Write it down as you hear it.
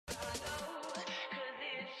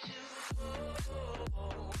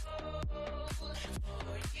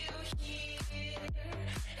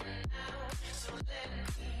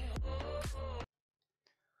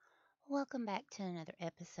Welcome back to another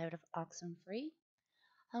episode of Oxenfree.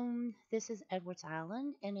 This is Edward's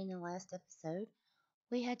Island, and in the last episode,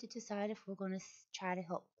 we had to decide if we're going to try to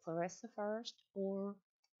help Clarissa first or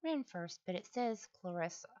Ren first, but it says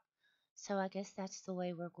Clarissa, so I guess that's the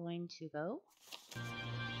way we're going to go.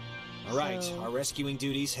 Alright, our rescuing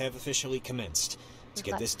duties have officially commenced. Let's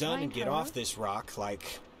get this done and get off this rock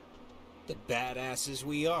like the badasses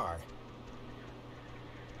we are.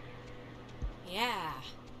 Yeah,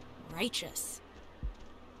 righteous.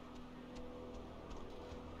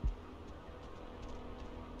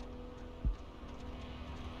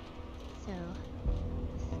 So,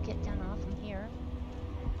 let's get down off from here.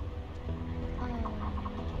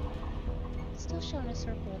 It's still showing a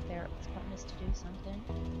circle up there. It's wanting us to do something.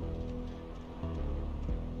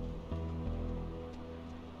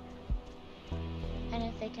 And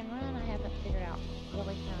if they can run, I haven't figured out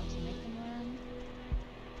really how to make them run.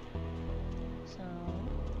 So...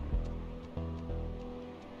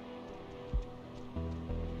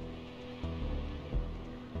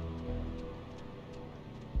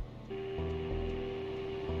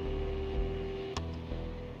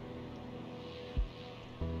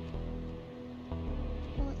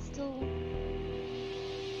 well, it's still...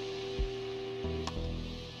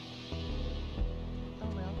 oh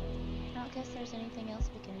well. I don't guess there's anything else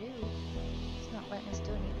we can do. It's not letting us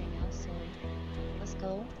do anything else, so let's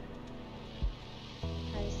go.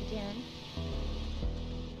 Try this again.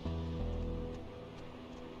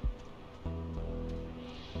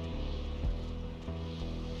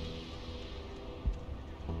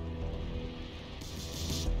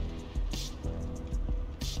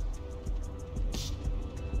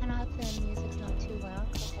 And I hope the music's not too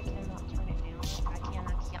loud because I cannot turn it down. If I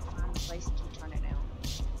can't find a place to turn it down.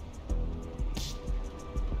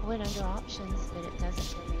 I went under options, but it doesn't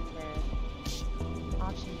give me the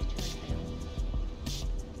option to turn it down.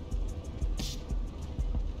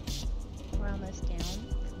 We're almost down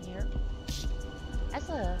from here. That's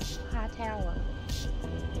a high tower.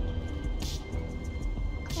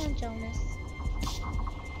 Come on, Jonas.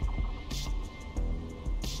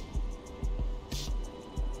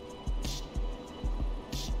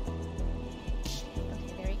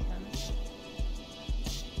 Okay, there he comes.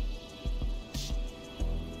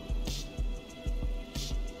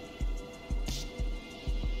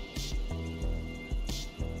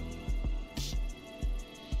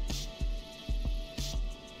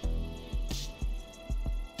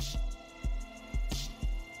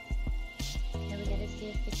 Now we gotta see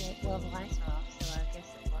if the gate, well, the lights are off, so I guess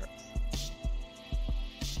it works.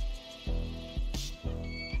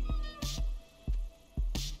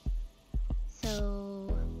 So...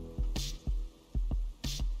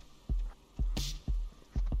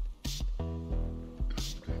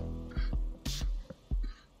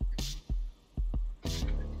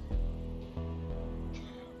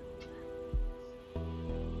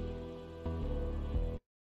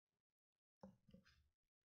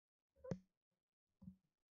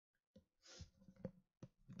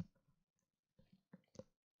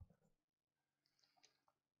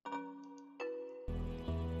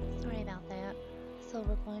 sorry about that. So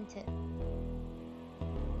we're going to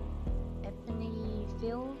Ebony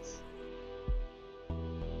Fields.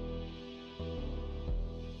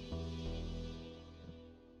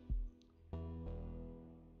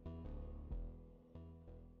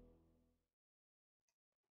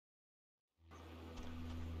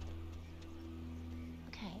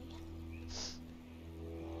 Okay.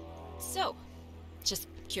 So, just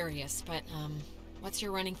curious, but, what's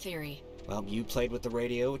your running theory? Well, you played with the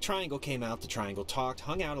radio, a triangle came out, the triangle talked,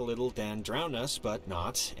 hung out a little, then drowned us, but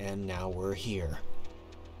not, and now we're here.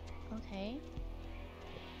 Okay.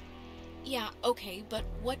 Yeah, okay, but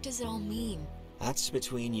what does it all mean? That's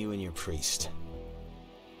between you and your priest.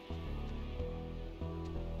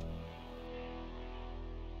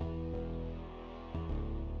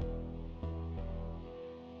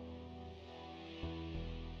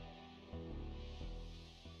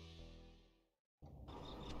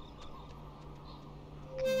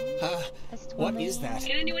 That's the What woman. is that?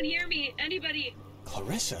 Can anyone hear me? Anybody?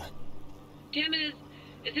 Clarissa? Damn it,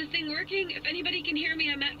 is this thing working? If anybody can hear me,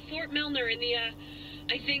 I'm at Fort Milner in the,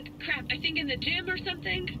 I think in the gym or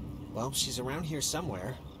something? Well, she's around here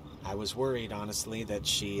somewhere. I was worried, honestly, that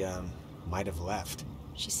she, might have left.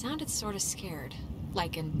 She sounded sort of scared.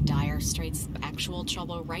 Like in dire straits, actual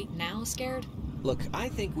trouble right now scared? Look, I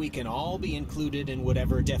think we can all be included in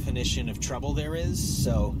whatever definition of trouble there is,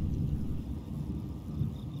 so...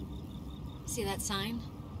 See that sign?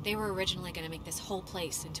 They were originally going to make this whole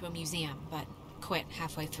place into a museum, but quit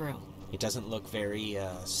halfway through. It doesn't look very,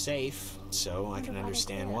 safe, so I can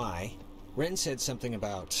understand why. Ren said something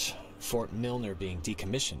about Fort Milner being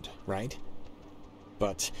decommissioned, right?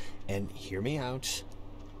 But, and hear me out,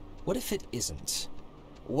 what if it isn't?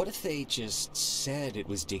 What if they just said it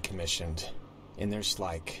was decommissioned, and there's,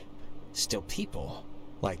 like, still people,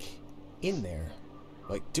 like, in there,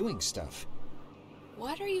 like, doing stuff?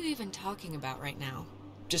 What are you even talking about right now?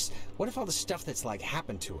 Just, what if all the stuff that's, like,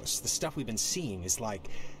 happened to us, the stuff we've been seeing, is, like,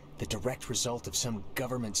 the direct result of some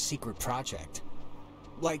government secret project?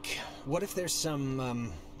 Like, what if there's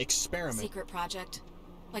some, experiment... Secret project?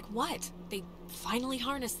 Like what? They finally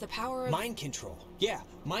harnessed the power of... Mind control. Yeah,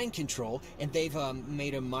 mind control, and they've,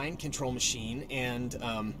 made a mind control machine, and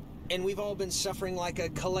we've all been suffering like a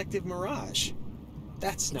collective mirage.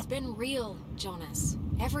 That's not... It's been real, Jonas.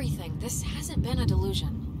 Everything. This hasn't been a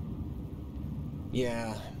delusion.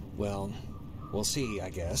 Yeah, well, we'll see, I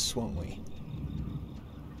guess, won't we?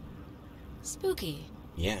 Spooky.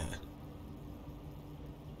 Yeah.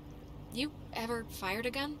 You ever fired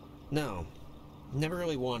a gun? No. Never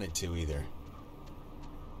really wanted to, either.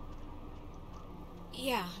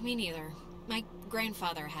 Yeah, me neither. My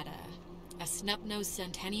grandfather had a snub-nosed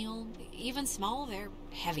Centennial. Even small, they're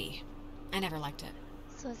heavy. I never liked it.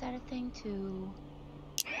 So is that a thing to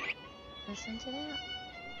listen to that?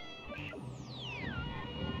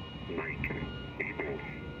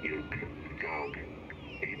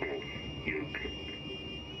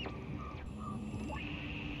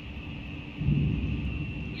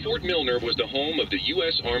 Fort Milner was the home of the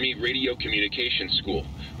U.S. Army Radio Communications School,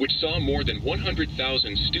 which saw more than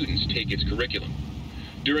 100,000 students take its curriculum.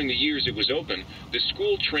 During the years it was open, the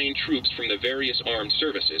school trained troops from the various armed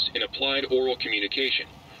services in applied oral communication,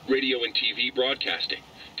 radio and TV broadcasting,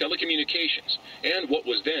 telecommunications, and what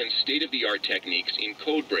was then state-of-the-art techniques in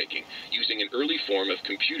code breaking using an early form of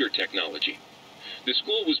computer technology. The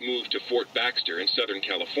school was moved to Fort Baxter in Southern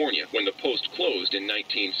California when the post closed in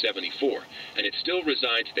 1974, and it still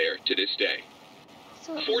resides there to this day.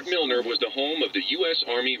 Fort Milner was the home of the U.S.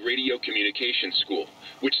 Army Radio Communications School,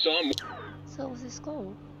 which saw... So it was a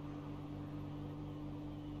school.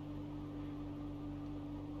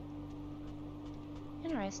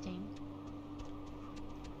 Interesting.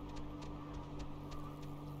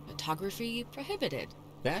 Photography prohibited.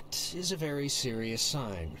 That is a very serious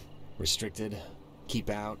sign. Restricted. Keep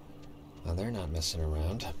out. Well, they're not messing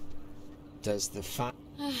around. Does the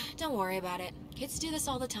Don't worry about it. Kids do this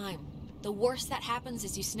all the time. The worst that happens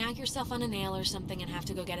is you snag yourself on a nail or something and have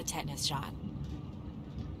to go get a tetanus shot.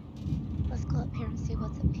 Let's go up here and see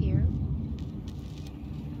what's up here.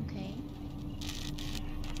 Okay.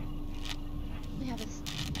 We have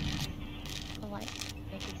a light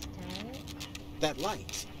making static. That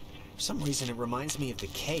light. For some reason it reminds me of the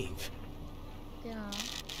cave. Yeah.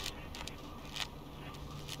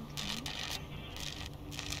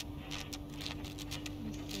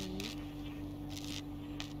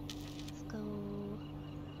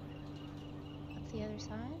 The other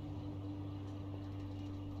side.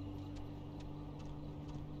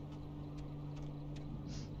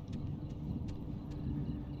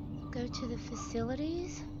 Go to the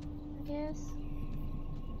facilities, I guess.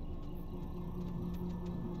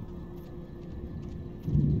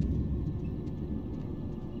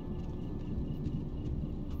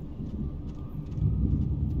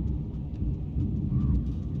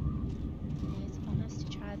 It's want us to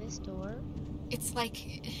try this door. It's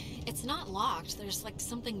like... It's not locked. There's like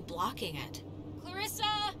something blocking it. Clarissa!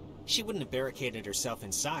 She wouldn't have barricaded herself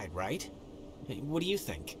inside, right? What do you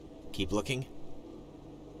think? Keep looking?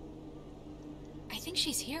 I think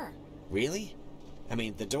she's here. Really? I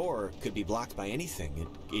mean, the door could be blocked by anything.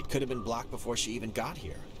 It could have been blocked before she even got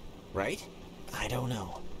here, right? I don't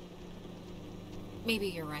know. Maybe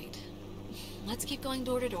you're right. Let's keep going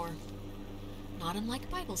door to door. Not unlike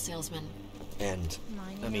Bible salesmen. And,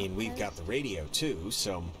 I mean, we've got the radio too,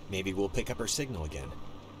 so maybe we'll pick up her signal again.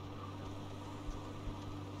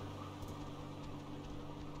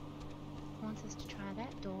 Wants us to try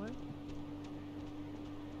that door.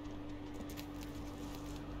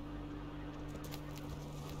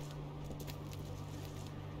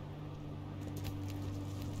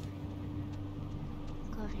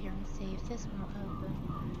 Let's go over here and see if this one will open.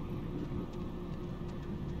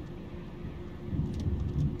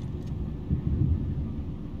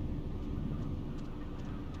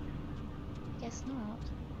 Guess not.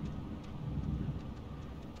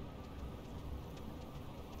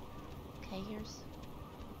 Okay, here's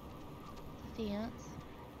the fence.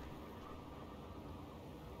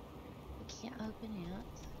 We can't open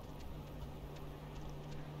it.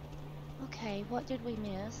 Okay, what did we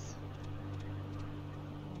miss?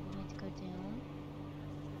 We need to go down.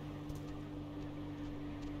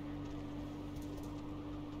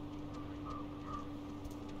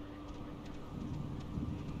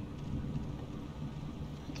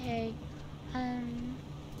 Okay. I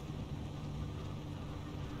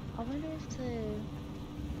wonder if the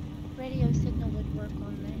radio signal would work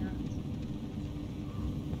on that.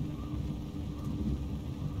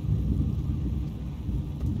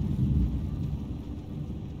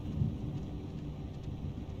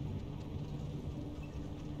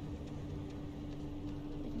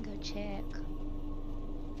 We can go check.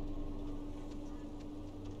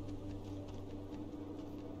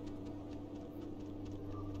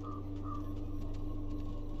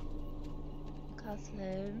 How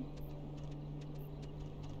slow.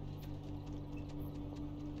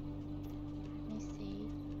 Let me see.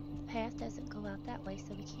 The path doesn't go out that way,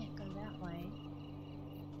 so we can't go that way.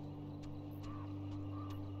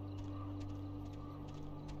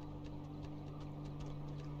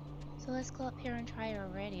 So let's go up here and try our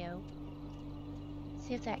radio.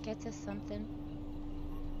 See if that gets us something.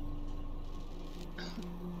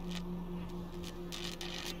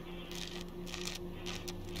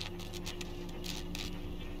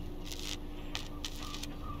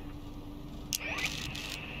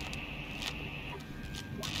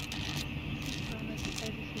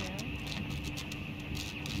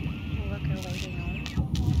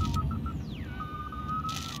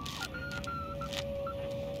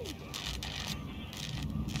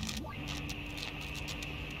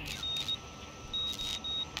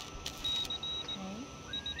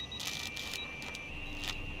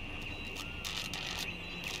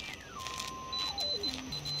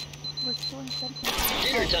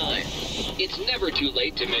 Dinner time. It's never too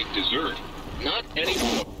late to make dessert. Not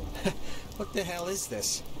anymore. What the hell is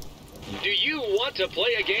this? Do you want to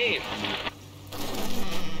play a game?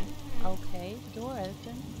 Okay, door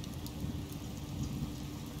open.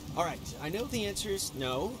 Alright, I know the answer is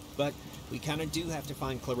no, but we kind of do have to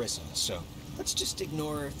find Clarissa, so let's just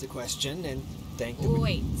ignore the question and thank the...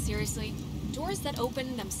 Wait, seriously? Doors that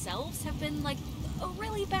open themselves have been, like, a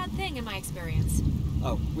really bad thing in my experience.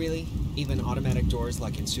 Oh, really? Even automatic doors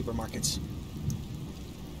like in supermarkets?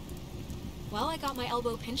 Well, I got my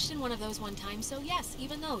elbow pinched in one of those one time, so yes,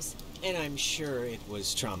 even those. And I'm sure it was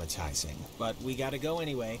traumatizing, but we gotta go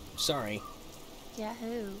anyway. Sorry.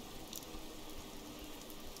 Yahoo.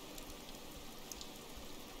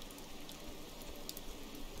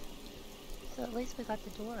 So at least we got the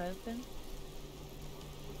door open.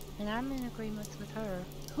 And I'm in agreement with her.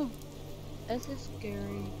 This is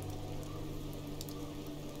scary.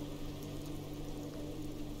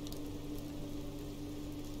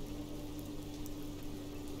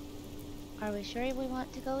 Are we sure we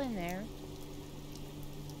want to go in there?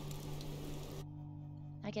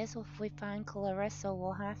 I guess if we find Clarissa,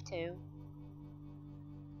 we'll have to.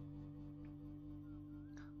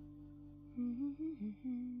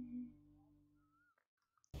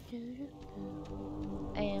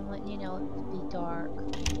 And when you know, it would be dark.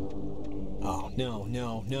 Oh, no,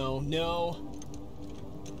 no, no, no.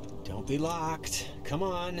 Don't be locked. Come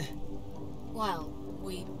on. Well,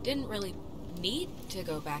 we didn't really need to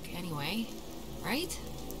go back anyway, right?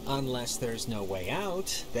 Unless there's no way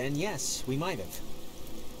out, then yes, we might have.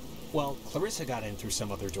 Well, Clarissa got in through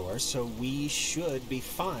some other door, so we should be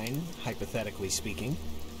fine, hypothetically speaking.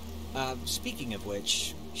 Speaking of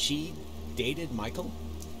which, she dated Michael?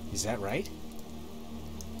 Is that right?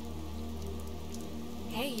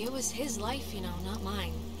 Hey, it was his life, you know, not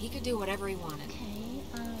mine. He could do whatever he wanted. Okay,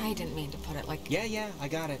 I didn't mean to put it like... Yeah, I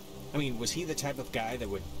got it. I mean, was he the type of guy that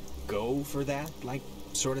would go for that, like,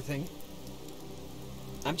 sort of thing?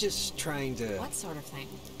 I'm just trying to... What sort of thing?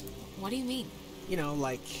 What do you mean? You know,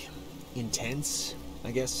 like, intense,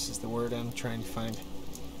 I guess is the word I'm trying to find.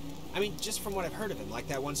 I mean, just from what I've heard of him, like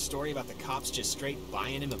that one story about the cops just straight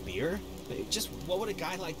buying him a beer. Just what would a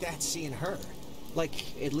guy like that see in her?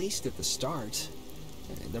 Like, at least at the start,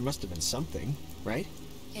 there must have been something, right?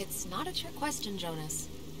 It's not a trick question, Jonas.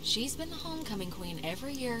 She's been the homecoming queen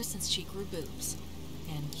every year since she grew boobs.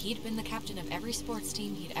 And he'd been the captain of every sports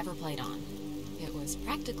team he'd ever played on. It was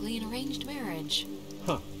practically an arranged marriage.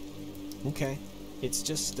 Huh. Okay. It's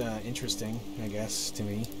just, interesting, I guess, to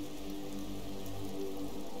me.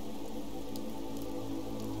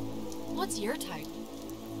 What's your type?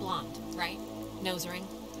 Blonde, right? Nose ring?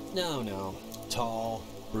 No. Tall,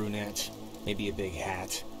 brunette, maybe a big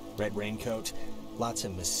hat, red raincoat, lots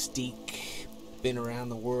of mystique, been around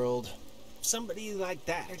the world. Somebody like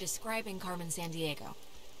that. You're describing Carmen Sandiego.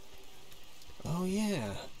 Oh,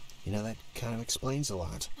 yeah. You know, that kind of explains a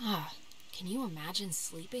lot. Can you imagine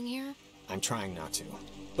sleeping here? I'm trying not to.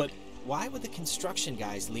 But why would the construction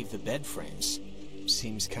guys leave the bed frames?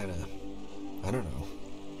 Seems kind of, I don't know,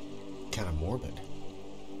 kind of morbid.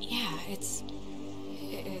 Yeah, it's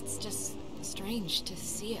just strange to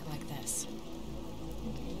see it like this.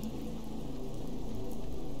 okay.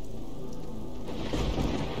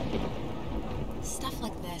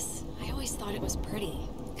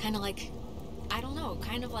 kind of like, I don't know,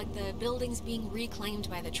 kind of like the buildings being reclaimed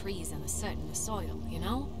by the trees and the soot and the soil, you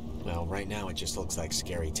know? Well, right now it just looks like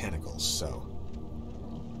scary tentacles, so...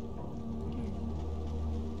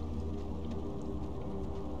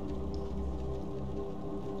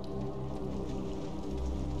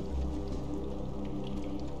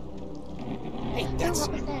 Hey, that's...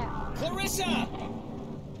 What was that? Clarissa!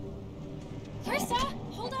 Clarissa,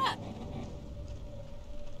 hold up!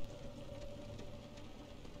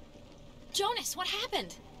 Jonas, what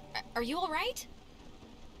happened? Are you alright?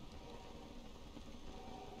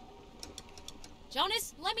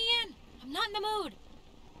 Jonas, let me in! I'm not in the mood!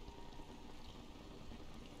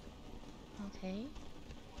 Okay.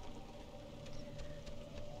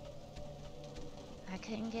 I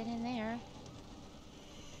couldn't get in there.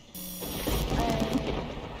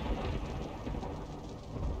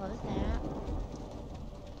 What was that?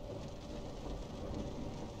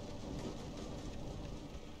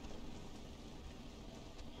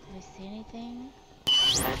 Do we see anything?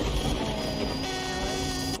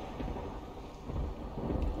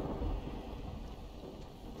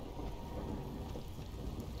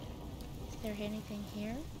 Is there anything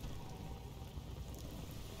here?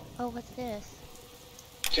 Oh, what's this?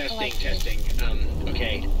 Testing.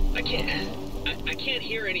 Okay. I can't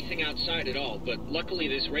hear anything outside at all, but luckily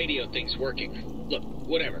this radio thing's working. Look,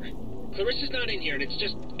 whatever. Clarissa's not in here, and it's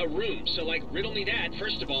just a room, so, like, riddle me that,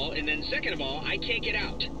 first of all, and then second of all, I can't get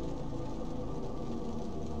out.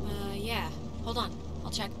 Yeah. Hold on.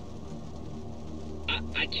 I'll check.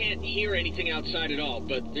 I can't hear anything outside at all,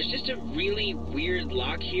 but there's just a really weird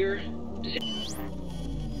lock here. Does it...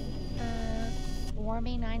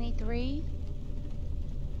 Warmy 93?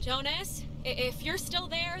 Jonas, if you're still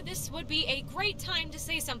there, this would be a great time to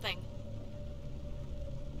say something.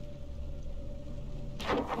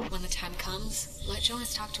 When the time comes, let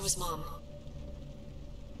Jonas talk to his mom.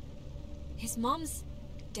 His mom's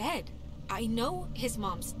dead. I know his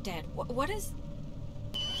mom's dead. What is...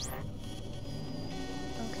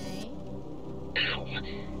 Okay. Ow.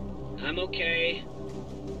 I'm okay.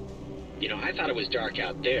 You know, I thought it was dark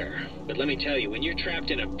out there, but let me tell you, when you're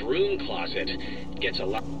trapped in a broom closet, it gets a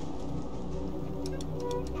lot...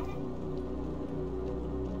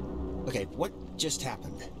 Okay, what just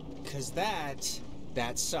happened? 'Cause that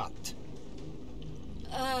sucked.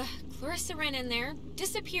 Clarissa ran in there,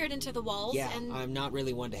 disappeared into the walls, Yeah, and... I'm not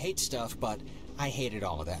really one to hate stuff, but I hated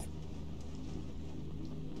all of that.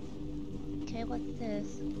 Okay, what's this?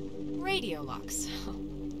 Radio locks.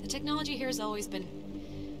 The technology here has always been...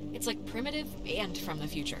 It's like primitive and from the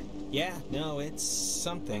future. Yeah, no, it's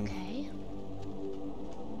something. Okay.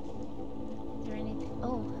 Is there anything?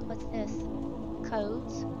 Oh, what's this?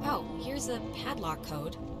 Codes? Oh, here's a padlock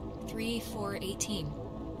code. 3418.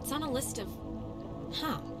 It's on a list of...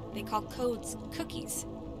 Huh. They call codes cookies.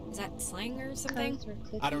 Is that slang or something? Codes or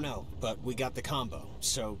cookies? I don't know, but we got the combo,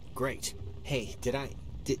 so great. Hey,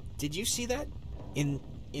 did you see that? In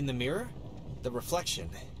the mirror? The reflection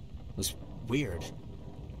was weird.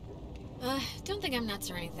 Don't think I'm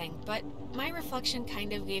nuts or anything, but my reflection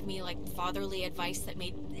kind of gave me, like, fatherly advice that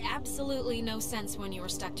made absolutely no sense when you were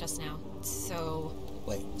stuck just now. So...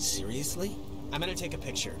 Wait, seriously? I'm gonna take a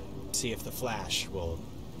picture, see if the flash will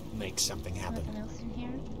make something happen. Nothing else in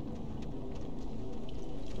here?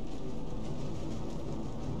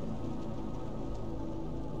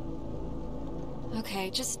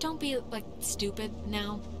 Okay, just don't be, like, stupid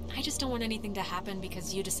now. I just don't want anything to happen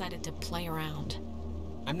because you decided to play around.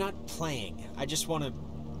 I'm not playing. I just wanna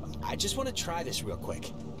try this real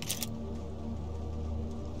quick.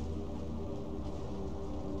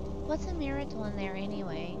 What's a mirror doing there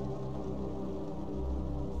anyway?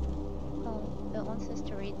 Oh, it wants us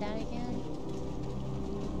to read that again?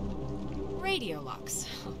 Radio locks.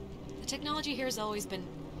 The technology here has always been...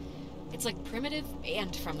 It's like primitive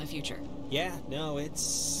and from the future. Yeah, no, it's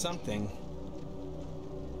something.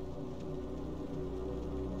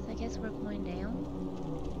 So I guess we're going down.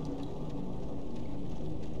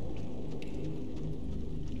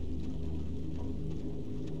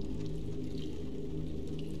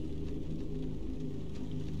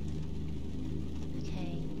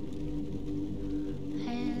 Okay.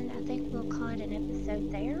 And I think we'll call it an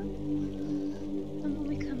episode there. And when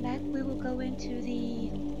we come back, we will go into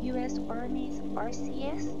the U.S. Army's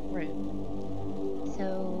RCS room.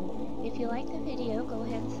 So, if you like the video, go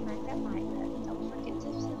ahead and smack that like button. Don't forget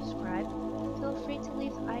to subscribe. Feel free to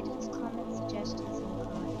leave items, comments, suggestions in the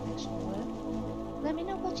comment section below. Let me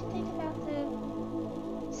know what you think about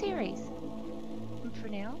the series. And for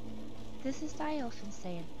now, this is Diaelffin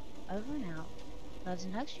saying over and out. Loves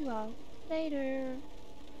and hugs you all. Later.